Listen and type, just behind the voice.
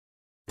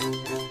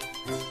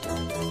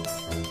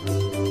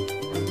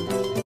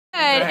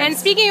And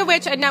speaking of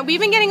which, now we've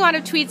been getting a lot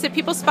of tweets that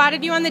people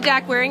spotted you on the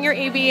deck wearing your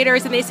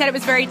aviators, and they said it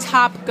was very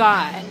Top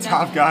Gun.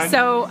 Top Gun?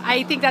 So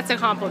I think that's a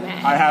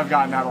compliment. I have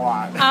gotten that a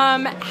lot.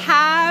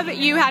 Have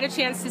you had a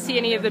chance to see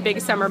any of the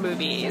big summer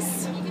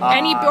movies?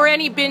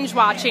 Any binge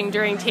watching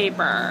during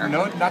taper?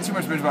 No, not too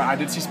much binge watching. I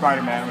did see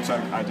Spiderman, which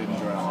I did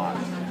enjoy a lot.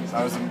 So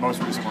that was the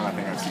most recent one I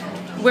think I've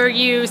seen. Were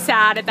you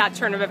sad at that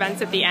turn of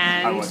events at the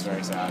end? I was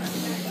very sad.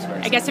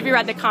 I guess if you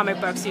read the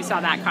comic books, you saw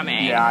that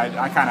coming. Yeah,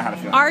 I kind of had a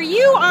feeling. Are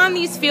you on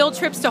these field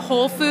trips to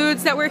Whole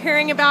Foods that we're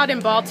hearing about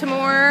in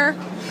Baltimore?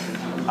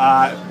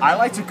 I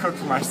like to cook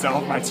for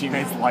myself. My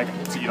teammates like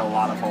to eat a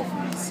lot of Whole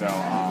Foods, so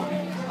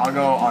I'll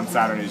go on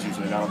Saturdays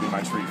usually. That'll be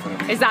my treat for the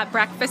week. Is that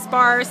breakfast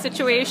bar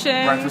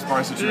situation? Breakfast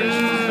bar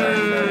situation is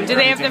very do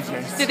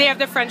they have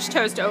the French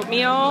toast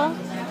oatmeal?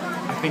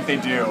 I think they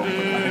do.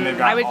 I think they've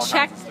got I would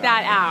check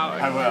that out.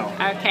 I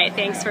will. Okay,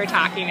 thanks for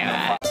talking to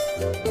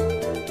us.